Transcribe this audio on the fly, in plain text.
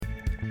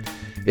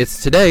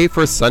It's today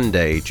for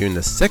Sunday, June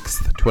the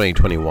 6th,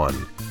 2021.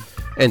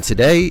 And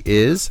today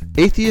is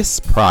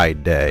Atheist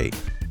Pride Day.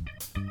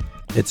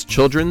 It's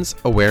Children's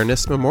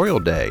Awareness Memorial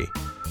Day.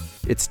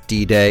 It's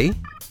D-Day,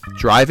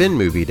 Drive-In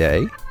Movie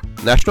Day,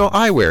 National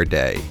Eyewear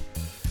Day,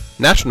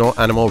 National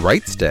Animal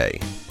Rights Day,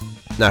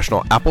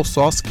 National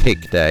Applesauce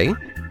Cake Day,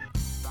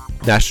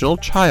 National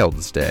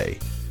Child's Day,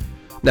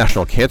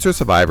 National Cancer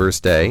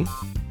Survivors Day,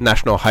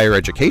 National Higher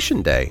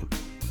Education Day.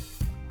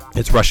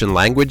 It's Russian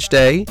Language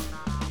Day,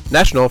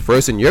 National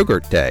Frozen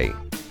Yogurt Day,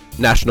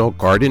 National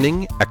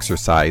Gardening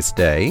Exercise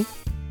Day,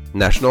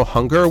 National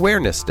Hunger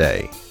Awareness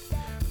Day,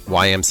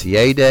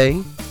 YMCA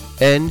Day,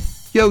 and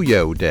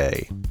Yo-Yo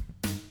Day.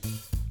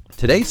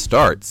 Today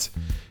starts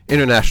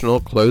International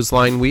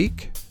Clothesline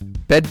Week,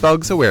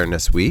 Bedbugs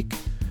Awareness Week,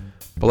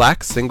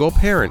 Black Single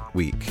Parent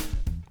Week,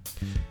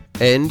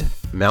 and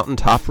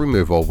Mountaintop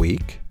Removal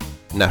Week,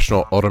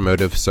 National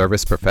Automotive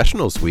Service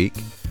Professionals Week,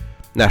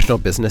 National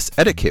Business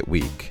Etiquette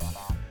Week,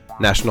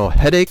 National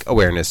Headache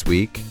Awareness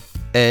Week,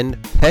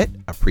 and Pet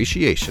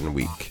Appreciation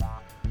Week.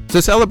 So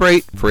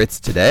celebrate, for it's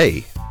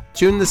today,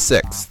 June the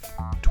 6th,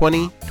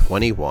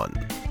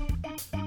 2021.